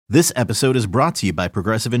This episode is brought to you by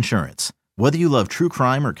Progressive Insurance. Whether you love true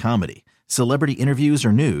crime or comedy, celebrity interviews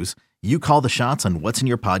or news, you call the shots on what's in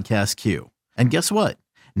your podcast queue. And guess what?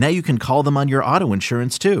 Now you can call them on your auto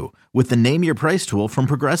insurance too with the Name Your Price tool from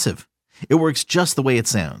Progressive. It works just the way it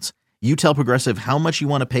sounds. You tell Progressive how much you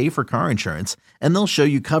want to pay for car insurance, and they'll show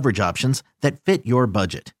you coverage options that fit your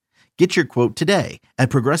budget. Get your quote today at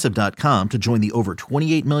Progressive.com to join the over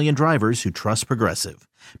 28 million drivers who trust Progressive.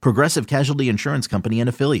 Progressive Casualty Insurance Company and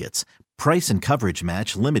Affiliates. Price and coverage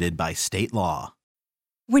match limited by state law.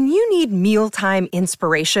 When you need mealtime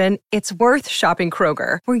inspiration, it's worth shopping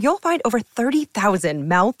Kroger, where you'll find over 30,000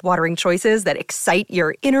 mouth-watering choices that excite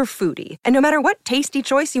your inner foodie. And no matter what tasty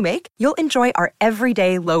choice you make, you'll enjoy our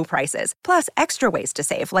everyday low prices, plus extra ways to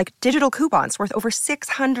save, like digital coupons worth over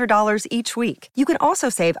 $600 each week. You can also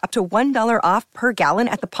save up to $1 off per gallon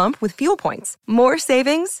at the pump with fuel points. More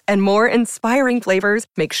savings and more inspiring flavors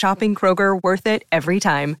make shopping Kroger worth it every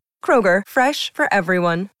time. Kroger, fresh for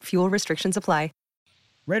everyone. Fuel restrictions apply.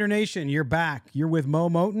 Raider Nation, you're back. You're with Mo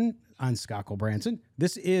Moton. I'm Scott Branson.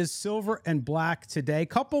 This is Silver and Black today.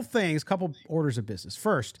 Couple orders of business.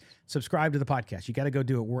 First, subscribe to the podcast. You got to go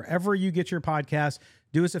do it. Wherever you get your podcast,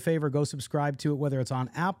 do us a favor, go subscribe to it, whether it's on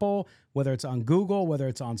Apple, whether it's on Google, whether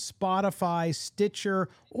it's on Spotify, Stitcher,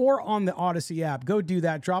 or on the Odyssey app. Go do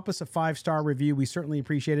that. Drop us a 5-star review. We certainly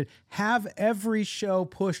appreciate it. Have every show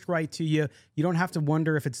pushed right to you. You don't have to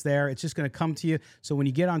wonder if it's there. It's just going to come to you. So when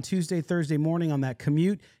you get on Tuesday, Thursday morning on that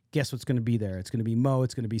commute, guess what's going to be there? It's going to be Mo.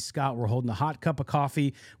 It's going to be Scott. We're holding a hot cup of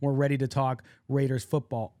coffee. We're ready to talk Raiders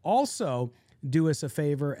football. Also, do us a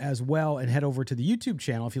favor as well and head over to the YouTube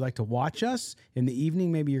channel if you like to watch us in the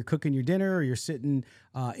evening. Maybe you're cooking your dinner or you're sitting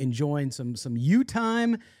enjoying some you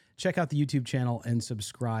time. Check out the YouTube channel and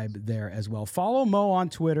subscribe there as well. Follow Mo on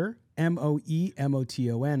Twitter,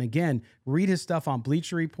 MoEMoton. Again, read his stuff on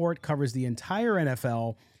Bleacher Report, covers the entire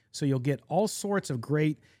NFL, so you'll get all sorts of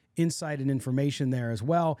great insight and information there as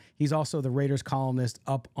well. He's also the Raiders columnist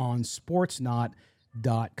up on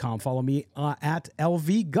sportsnot.com. Follow me at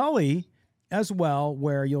LV Gully as well,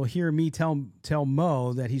 where you'll hear me tell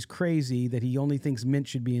Mo that he's crazy, that he only thinks mint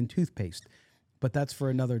should be in toothpaste. But that's for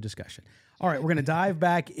another discussion. All right, we're going to dive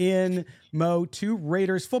back in, Mo, to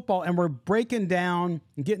Raiders football, and we're breaking down,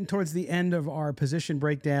 getting towards the end of our position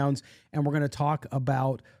breakdowns, and we're going to talk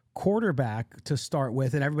about quarterback to start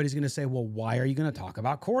with. And everybody's going to say, well, why are you going to talk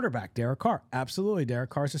about quarterback? Derek Carr. Absolutely, Derek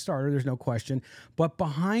Carr's a starter. There's no question. But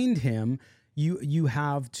behind him, you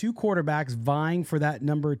have two quarterbacks vying for that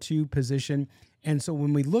number 2 position. And so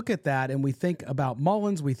when we look at that and we think about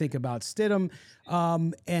Mullins, we think about Stidham,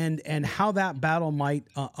 and how that battle might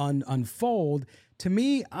unfold, to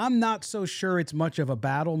me, I'm not so sure it's much of a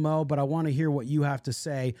battle, Mo, but I want to hear what you have to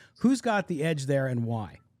say. Who's got the edge there and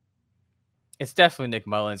why? It's definitely Nick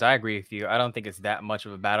Mullins. I agree with you. I don't think it's that much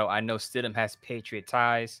of a battle. I know Stidham has Patriot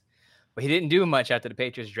ties, but he didn't do much after the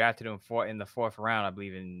Patriots drafted him in the 4th round, I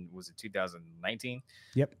believe was it 2019?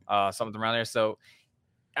 Yep. Something around there. So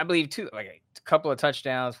I believe a couple of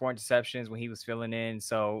touchdowns, 4 interceptions when he was filling in.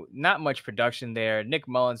 So not much production there. Nick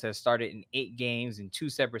Mullins has started in 8 games in 2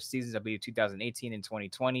 separate seasons. I believe 2018 and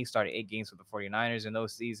 2020. Started 8 games with the 49ers in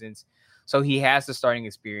those seasons. So he has the starting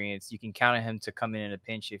experience. You can count on him to come in a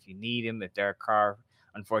pinch if you need him. If Derek Carr,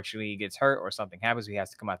 unfortunately, gets hurt or something happens, he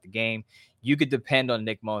has to come out the game. You could depend on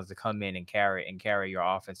Nick Mullins to come in and carry your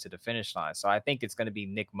offense to the finish line. So I think it's going to be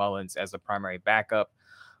Nick Mullins as the primary backup.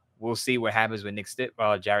 We'll see what happens with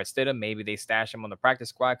Jarrett Stidham. Maybe they stash him on the practice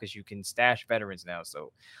squad because you can stash veterans now.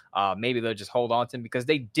 So maybe they'll just hold on to him because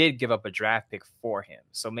they did give up a draft pick for him.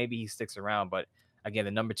 So maybe he sticks around. But again,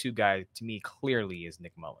 the number 2 guy to me clearly is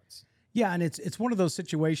Nick Mullins. Yeah, and it's one of those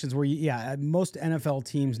situations where, most NFL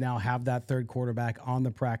teams now have that third quarterback on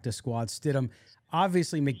the practice squad. Stidham,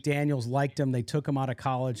 obviously McDaniels liked him. They took him out of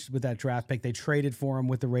college with that draft pick. They traded for him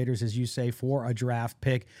with the Raiders, as you say, for a draft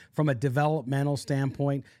pick. From a developmental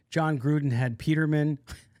standpoint, John Gruden had Peterman.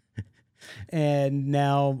 And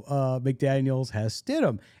now McDaniels has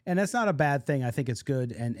Stidham. And that's not a bad thing. I think it's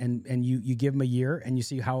good. And you give him a year and you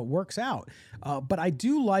see how it works out. But I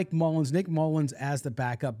do like Nick Mullins as the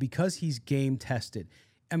backup because he's game tested.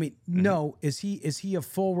 I mean, no, is he a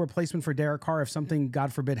full replacement for Derek Carr if something,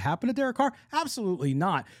 God forbid, happened to Derek Carr? Absolutely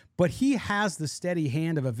not. But he has the steady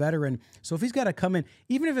hand of a veteran. So if he's got to come in,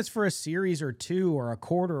 even if it's for a series or 2 or a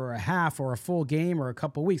quarter or a half or a full game or a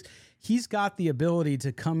couple weeks, he's got the ability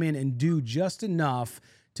to come in and do just enough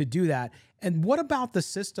to do that. And what about the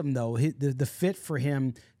system, though, the fit for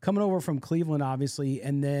him coming over from Cleveland, obviously,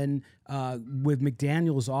 and then with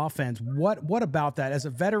McDaniel's offense? What about that? As a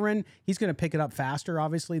veteran, he's going to pick it up faster,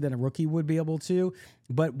 obviously, than a rookie would be able to.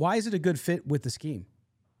 But why is it a good fit with the scheme?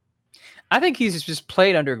 I think he's just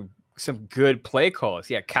played under some good play calls.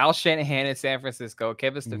 Yeah, Kyle Shanahan in San Francisco.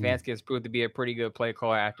 Kevin Stefanski has proved to be a pretty good play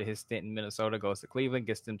caller after his stint in Minnesota, goes to Cleveland,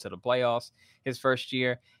 gets them to the playoffs his first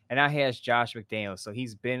year. And now he has Josh McDaniels. So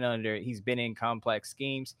he's been in complex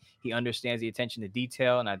schemes. He understands the attention to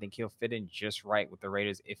detail, and I think he'll fit in just right with the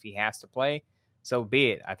Raiders if he has to play. So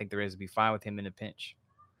be it. I think the Raiders will be fine with him in a pinch.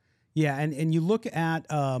 Yeah, and you look at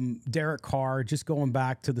Derek Carr, just going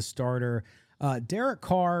back to the starter. Derek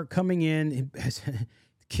Carr coming in,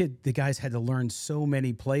 the guy's had to learn so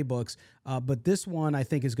many playbooks, but this one I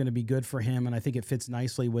think is going to be good for him, and I think it fits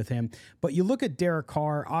nicely with him. But you look at Derek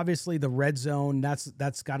Carr, obviously the red zone,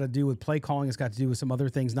 that's got to do with play calling. It's got to do with some other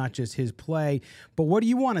things, not just his play. But what do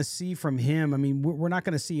you want to see from him? I mean, we're not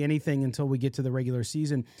going to see anything until we get to the regular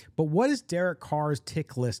season. But what does Derek Carr's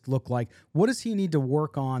tick list look like? What does he need to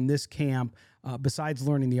work on this camp, besides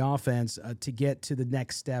learning the offense, to get to the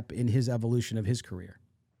next step in his evolution of his career?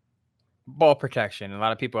 Ball protection. A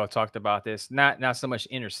lot of people have talked about this. Not so much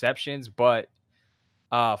interceptions, but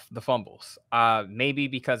the fumbles. Maybe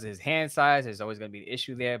because of his hand size, there's always going to be the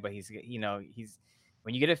issue there. But he's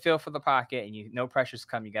when you get a feel for the pocket and no pressures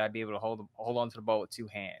come, you got to be able to hold on to the ball with two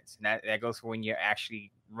hands. And that goes for when you're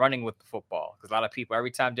actually running with the football. Because a lot of people,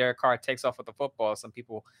 every time Derek Carr takes off with the football, some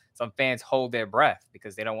fans hold their breath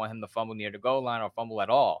because they don't want him to fumble near the goal line or fumble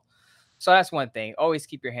at all. So that's one thing. Always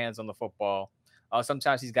keep your hands on the football.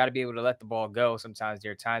 Sometimes he's got to be able to let the ball go. Sometimes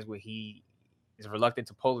there are times where he is reluctant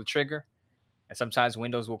to pull the trigger, and sometimes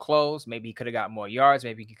windows will close. Maybe he could have got more yards.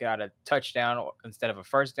 Maybe he got a touchdown instead of a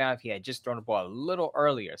first down if he had just thrown the ball a little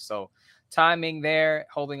earlier. So timing there,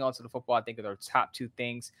 holding on to the football, I think are the top two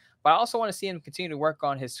things. But I also want to see him continue to work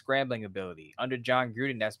on his scrambling ability. Under John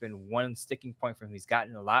Gruden, that's been one sticking point for him. He's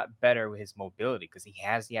gotten a lot better with his mobility because he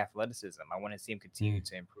has the athleticism. I want to see him continue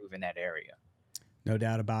to improve in that area. No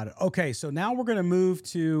doubt about it. Okay, so now we're going to move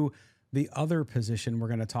to the other position we're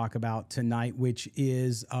going to talk about tonight, which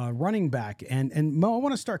is running back. And Mo, I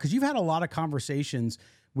want to start because you've had a lot of conversations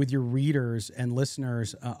with your readers and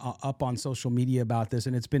listeners up on social media about this,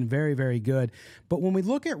 and it's been very, very good. But when we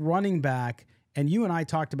look at running back, and you and I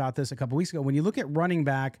talked about this a couple weeks ago, when you look at running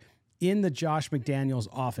back in the Josh McDaniels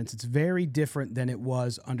offense, it's very different than it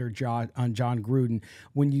was under John Gruden.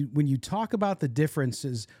 When you talk about the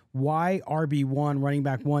differences, why RB1, running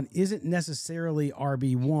back one, isn't necessarily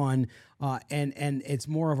RB1, and it's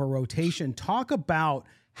more of a rotation. Talk about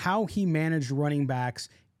how he managed running backs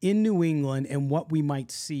in New England and what we might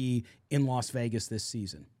see in Las Vegas this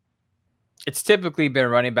season. It's typically been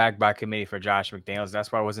running back by committee for Josh McDaniels.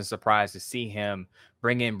 That's why I wasn't surprised to see him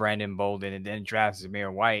bring in Brandon Bolden and then draft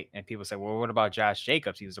Zamir White. And people say, well, what about Josh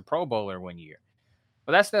Jacobs? He was a Pro Bowler one year.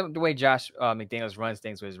 Well, that's the way Josh McDaniels runs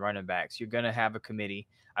things with his running backs. You're going to have a committee.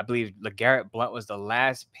 I believe LeGarrette Blount was the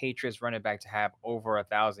last Patriots running back to have over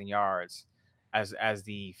 1,000 yards as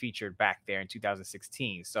the featured back there in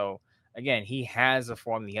 2016. So, again, he has a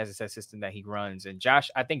formula. He has a set system that he runs. And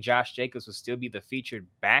I think Josh Jacobs will still be the featured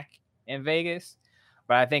back in Vegas,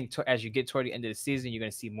 but I think as you get toward the end of the season, you're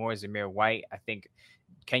going to see more Zamir White. I think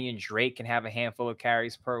Kenyon Drake can have a handful of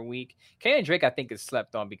carries per week. Kenyon Drake, I think, is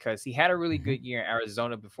slept on because he had a really good year in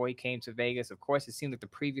Arizona before he came to Vegas. Of course, it seemed like the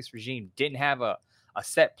previous regime didn't have a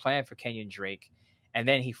set plan for Kenyon Drake, and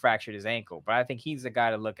then he fractured his ankle. But I think he's the guy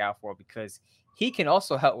to look out for because he can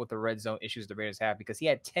also help with the red zone issues the Raiders have because he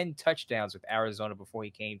had 10 touchdowns with Arizona before he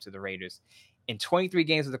came to the Raiders. In 23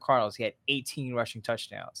 games with the Cardinals, he had 18 rushing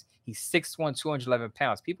touchdowns. He's 6'1", 211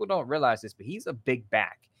 pounds. People don't realize this, but he's a big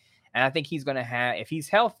back. And I think he's going to have, if he's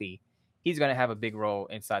healthy, he's going to have a big role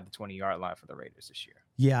inside the 20-yard line for the Raiders this year.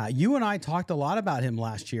 Yeah, you and I talked a lot about him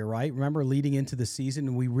last year, right? Remember leading into the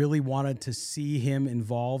season, we really wanted to see him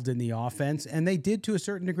involved in the offense, and they did to a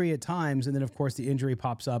certain degree at times. And then, of course, the injury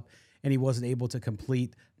pops up, and he wasn't able to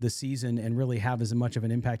complete the season and really have as much of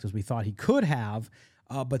an impact as we thought he could have.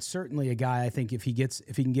 But certainly a guy, I think, if he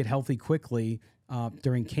can get healthy quickly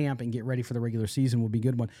during camp and get ready for the regular season, will be a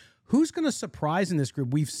good one. Who's going to surprise in this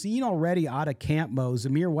group? We've seen already out of camp, Mo,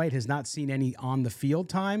 Zamir White has not seen any on the field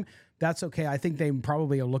time. That's okay. I think they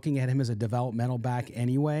probably are looking at him as a developmental back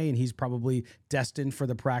anyway, and he's probably destined for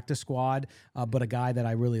the practice squad, but a guy that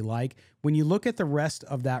I really like. When you look at the rest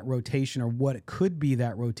of that rotation or what it could be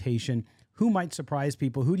that rotation, who might surprise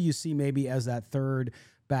people? Who do you see maybe as that third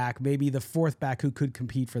back, maybe the fourth back who could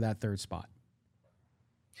compete for that third spot?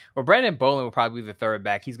 Well, Brandon Bolden will probably be the third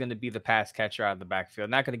back. He's going to be the pass catcher out of the backfield.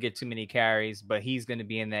 Not going to get too many carries, but he's going to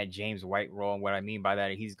be in that James White role. And what I mean by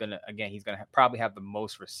that, he's going to probably have the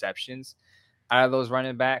most receptions out of those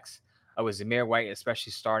running backs. With Zamir White,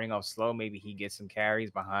 especially starting off slow, maybe he gets some carries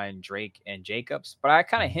behind Drake and Jacobs. But I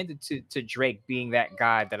kind of hinted to Drake being that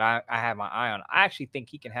guy that I have my eye on. I actually think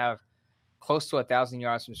he can have close to 1,000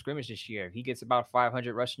 yards from scrimmage this year. If he gets about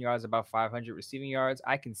 500 rushing yards, about 500 receiving yards,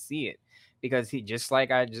 I can see it, because he, just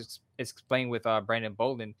like I just explained with Brandon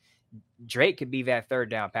Bolden, Drake could be that third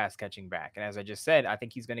down pass catching back. And as I just said, I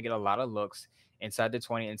think he's going to get a lot of looks inside the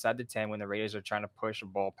 20, inside the 10 when the Raiders are trying to push a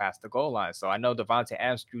ball past the goal line. So I know Davante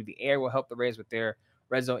Adams through the air will help the Raiders with their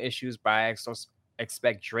red zone issues, but I also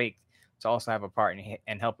expect Drake to also have a part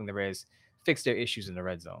in helping the Raiders fix their issues in the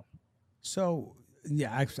red zone. So,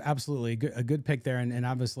 yeah, absolutely. A good pick there, and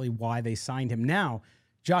obviously why they signed him. Now,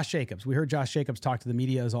 Josh Jacobs. We heard Josh Jacobs talk to the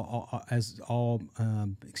media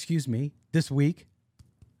this week.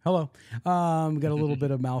 Hello. Got a little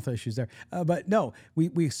bit of mouth issues there. But no,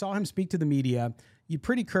 we saw him speak to the media.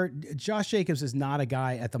 Josh Jacobs is not a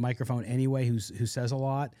guy at the microphone anyway who says a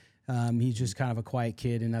lot. He's just kind of a quiet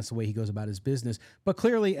kid, and that's the way he goes about his business. But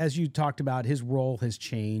clearly, as you talked about, his role has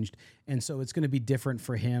changed, and so it's going to be different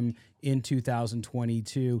for him in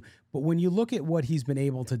 2022. But when you look at what he's been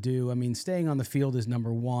able to do, I mean, staying on the field is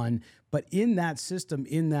number one. But in that system,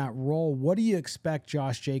 in that role, what do you expect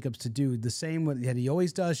Josh Jacobs to do? The same that he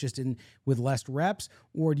always does, just with less reps?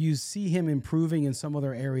 Or do you see him improving in some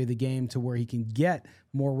other area of the game to where he can get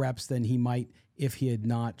more reps than he might if he had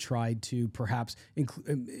not tried to perhaps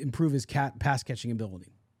improve his pass catching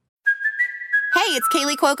ability? Hey, it's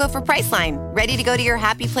Kaylee Cuoco for Priceline. Ready to go to your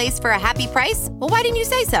happy place for a happy price? Well, why didn't you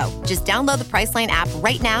say so? Just download the Priceline app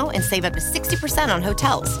right now and save up to 60% on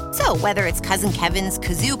hotels. So whether it's Cousin Kevin's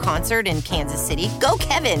Kazoo Concert in Kansas City, go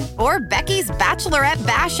Kevin, or Becky's Bachelorette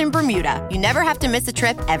Bash in Bermuda, you never have to miss a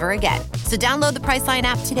trip ever again. So download the Priceline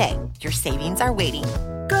app today. Your savings are waiting.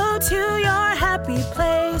 Go to your happy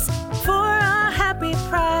place for a happy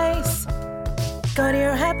price. Go to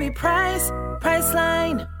your happy price,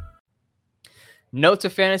 Priceline. Note to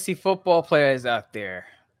fantasy football players out there: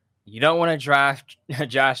 you don't want to draft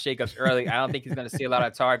Josh Jacobs early. I don't think he's going to see a lot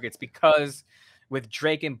of targets, because with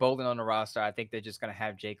Drake and Bolden on the roster, I think they're just going to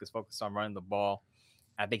have Jacobs focus on running the ball.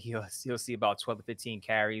 I think he'll see about 12 to 15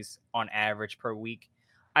 carries on average per week.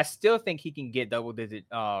 I still think he can get double-digit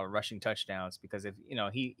rushing touchdowns, because if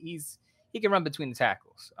he can run between the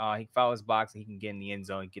tackles. He follows box, and he can get in the end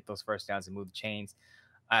zone and get those first downs and move the chains.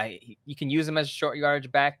 You can use him as a short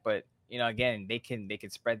yardage back, but again, they can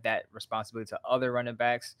spread that responsibility to other running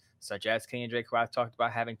backs, such as Kenyon Drake, who I talked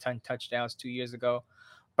about having 10 touchdowns 2 years ago.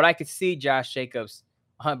 But I could see Josh Jacobs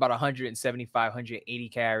about 175, 180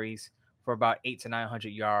 carries for about 800 to 900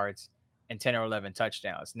 yards and 10 or 11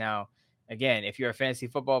 touchdowns. Now, again, if you're a fantasy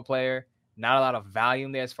football player, not a lot of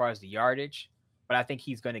volume there as far as the yardage, but I think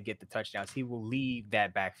he's going to get the touchdowns. He will lead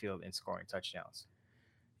that backfield in scoring touchdowns.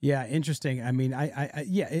 Yeah, interesting. I mean,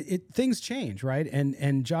 things change, right?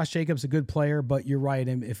 And Josh Jacobs a good player, but you're right.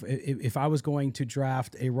 And if I was going to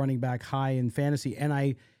draft a running back high in fantasy, and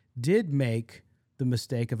I did make the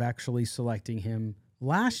mistake of actually selecting him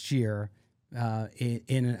last year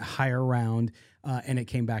in a higher round, and it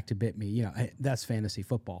came back to bit me. That's fantasy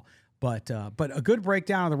football. But a good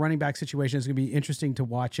breakdown of the running back situation is going to be interesting to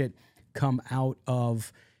watch it come out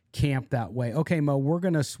of camp that way. Okay, Mo, we're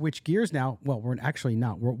going to switch gears now. Well, we're actually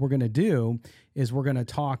not. What we're going to do is we're going to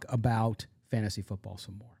talk about fantasy football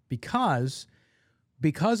some more, because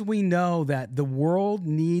we know that the world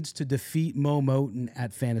needs to defeat Mo Moton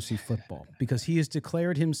at fantasy football, because he has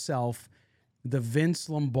declared himself the Vince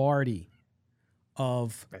Lombardi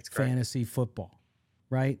of fantasy football,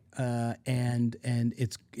 right? And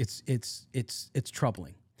it's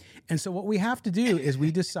troubling. And so what we have to do is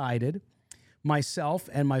we decided, myself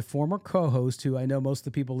and my former co-host, who I know most of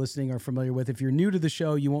the people listening are familiar with. If you're new to the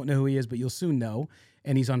show, you won't know who he is, but you'll soon know,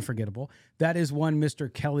 and he's unforgettable. That is one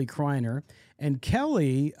Mr. Kelly Kreiner. And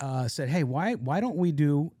Kelly said, hey, why don't we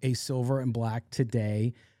do a Silver and Black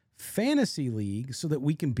Today fantasy league so that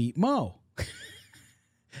we can beat Mo?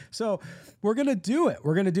 So we're going to do it.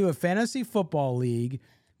 We're going to do a fantasy football league,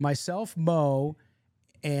 myself, Mo,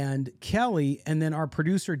 and Kelly, and then our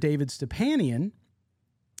producer, David Stepanian.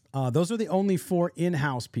 Those are the only 4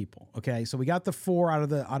 in-house people. Okay, so we got the 4 out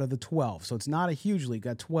of the 12. So it's not a huge league.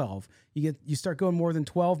 Got 12. You start going more than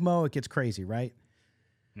 12, Mo, it gets crazy, right?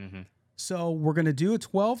 Mm-hmm. So we're going to do a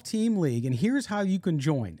 12-team league, and here's how you can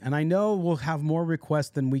join. And I know we'll have more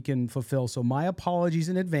requests than we can fulfill, so my apologies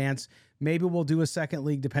in advance. Maybe we'll do a second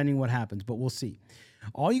league depending what happens, but we'll see.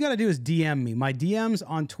 All you got to do is DM me. My DMs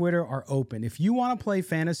on Twitter are open. If you want to play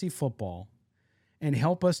fantasy football and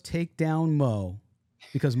help us take down Mo,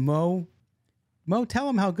 because Mo, tell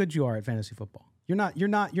him how good you are at fantasy football. You're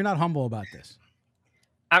not humble about this.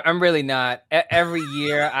 I'm really not. Every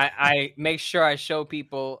year I make sure I show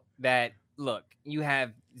people that, look, you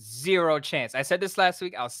have zero chance. I said this last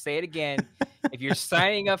week. I'll say it again. If you're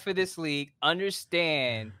signing up for this league,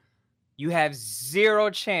 understand you have zero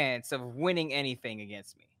chance of winning anything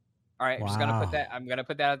against me. All right, I'm just gonna put that. I'm gonna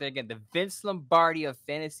put that out there again. The Vince Lombardi of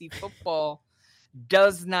fantasy football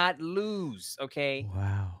does not lose. Okay.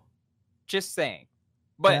 Wow. Just saying.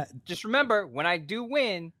 But just remember, when I do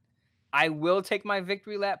win, I will take my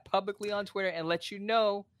victory lap publicly on Twitter and let you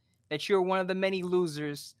know that you're one of the many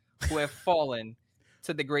losers who have fallen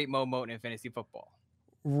to the great Mo Moten in fantasy football.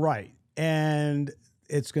 Right. And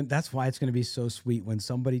that's why it's going to be so sweet when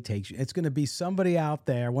somebody takes you. It's going to be somebody out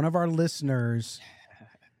there, one of our listeners.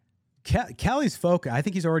 Kelly's focus. I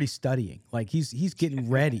think he's already studying. Like he's getting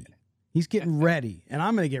ready. He's getting ready, and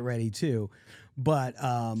I'm going to get ready too. But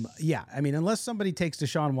yeah, I mean, unless somebody takes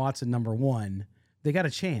Deshaun Watson number 1, they got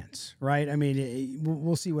a chance, right? I mean,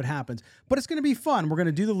 we'll see what happens. But it's going to be fun. We're going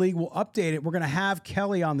to do the league. We'll update it. We're going to have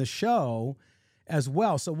Kelly on the show as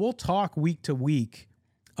well. So we'll talk week to week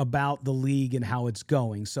about the league and how it's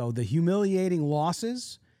going. So the humiliating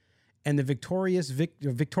losses and the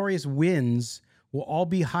victorious wins will all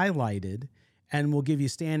be highlighted, and we'll give you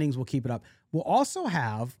standings. We'll keep it up. We'll also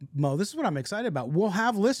have, Mo, this is what I'm excited about. We'll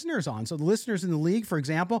have listeners on. So the listeners in the league, for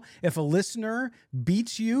example, if a listener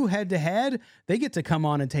beats you head to head, they get to come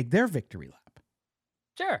on and take their victory lap.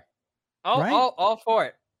 Sure. All for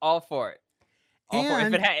it. All for it.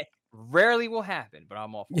 If it rarely will happen, but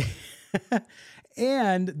I'm all for it.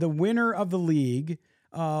 And the winner of the league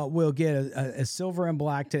will get a silver and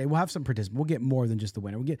black today. We'll have some participants. We'll get more than just the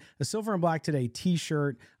winner. We'll get a silver and black today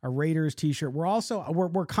t-shirt, a Raiders t-shirt. We're also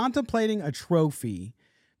we're contemplating a trophy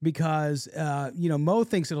because Mo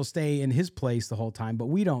thinks it'll stay in his place the whole time, but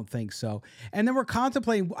we don't think so. And then we're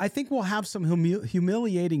contemplating. I think we'll have some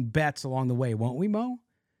humiliating bets along the way, won't we, Mo?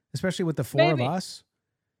 Especially with the four of us.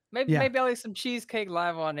 Maybe I'll eat some cheesecake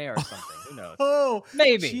live on air or something. Who knows? Oh,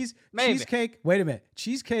 maybe. Cheesecake. Wait a minute.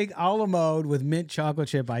 Cheesecake a la mode with mint chocolate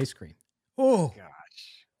chip ice cream. Oh,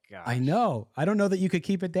 gosh. I know. I don't know that you could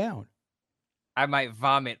keep it down. I might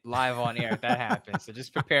vomit live on air if that happens. So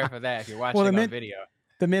just prepare for that if you're watching on video.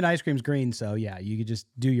 The mint ice cream's green, so yeah, you could just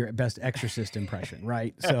do your best Exorcist impression,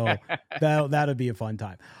 right? So that'll be a fun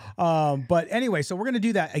time. But anyway, so we're going to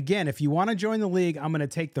do that. Again, if you want to join the league, I'm going to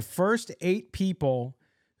take the first 8 people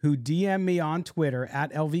who DM me on Twitter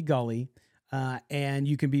at LV Gully, and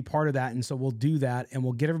you can be part of that. And so we'll do that, and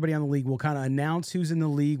we'll get everybody on the league. We'll kind of announce who's in the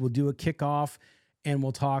league. We'll do a kickoff, and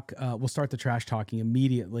we'll talk. We'll start the trash talking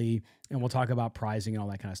immediately, and we'll talk about prizing and all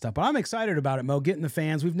that kind of stuff. But I'm excited about it, Mo, getting the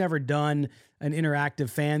fans. We've never done an interactive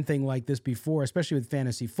fan thing like this before, especially with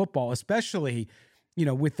fantasy football, especially,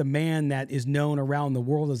 with the man that is known around the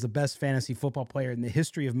world as the best fantasy football player in the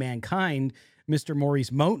history of mankind, Mr. Maurice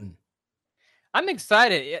Moten. I'm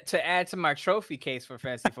excited to add to my trophy case for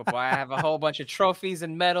fantasy football. I have a whole bunch of trophies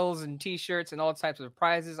and medals and T-shirts and all types of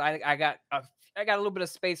prizes. I got a little bit of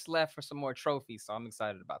space left for some more trophies, so I'm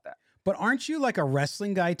excited about that. But aren't you like a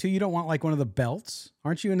wrestling guy too? You don't want like one of the belts?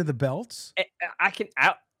 Aren't you into the belts? I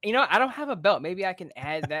don't have a belt. Maybe I can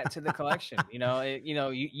add that to the collection.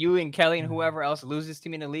 You and Kelly and whoever else loses to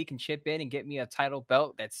me in the league can chip in and get me a title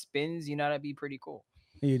belt that spins. That'd be pretty cool.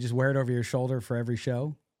 You just wear it over your shoulder for every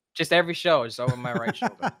show? Just every show, just over my right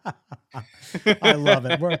shoulder. I love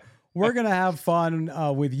it. We're gonna have fun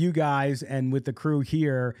with you guys and with the crew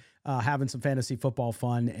here, having some fantasy football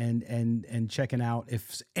fun and checking out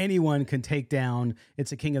if anyone can take down.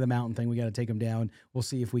 It's a King of the Mountain thing. We got to take them down. We'll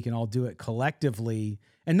see if we can all do it collectively.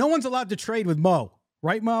 And no one's allowed to trade with Mo,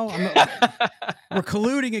 right, Mo? We're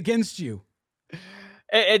colluding against you.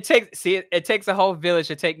 It takes a whole village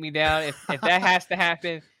to take me down. If that has to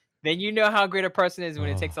happen, then you know how great a person is when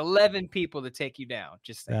it takes 11 people to take you down.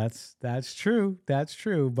 Just saying. That's true. That's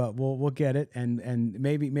true. But we'll get it, and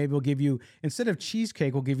maybe we'll give you, instead of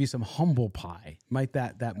cheesecake, we'll give you some humble pie.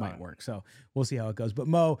 That might work. So we'll see how it goes. But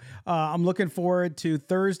Mo, I'm looking forward to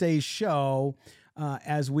Thursday's show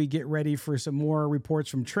as we get ready for some more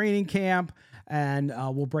reports from training camp, and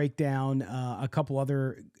we'll break down a couple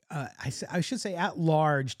other I should say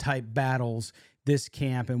at-large type battles this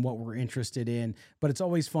camp and what we're interested in. But it's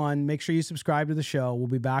always fun. Make sure you subscribe to the show. We'll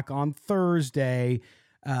be back on Thursday.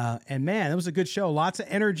 And man, it was a good show. Lots of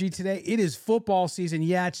energy today. It is football season.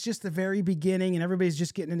 Yeah, it's just the very beginning and everybody's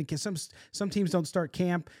just getting into some teams don't start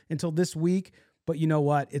camp until this week. But you know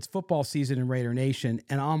what? It's football season in Raider Nation,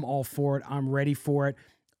 and I'm all for it. I'm ready for it.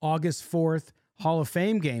 August 4th, Hall of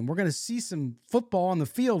Fame game. We're going to see some football on the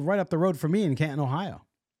field right up the road from me in Canton, Ohio.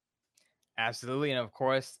 Absolutely. And of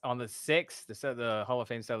course, on the 6th, the Hall of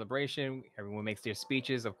Fame celebration, everyone makes their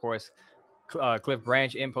speeches. Of course, Cliff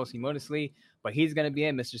Branch in posthumously, but he's going to be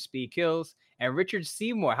in, Mr. Speed Kills. And Richard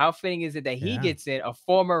Seymour, how fitting is it that he gets in, a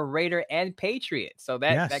former Raider and Patriot? So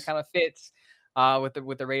that kind of fits with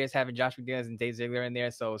the Raiders having Josh McDaniels and Dave Ziegler in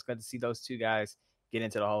there. So it's good to see those two guys get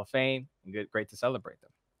into the Hall of Fame, and great to celebrate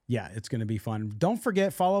them. Yeah, it's going to be fun. Don't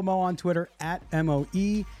forget, follow Mo on Twitter at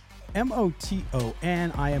MOEMOTON.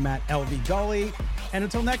 I am at LV Gully. And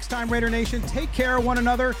until next time, Raider Nation, take care of one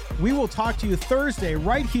another. We will talk to you Thursday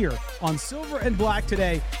right here on Silver and Black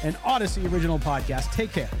Today, an Odyssey original podcast.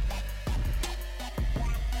 Take care.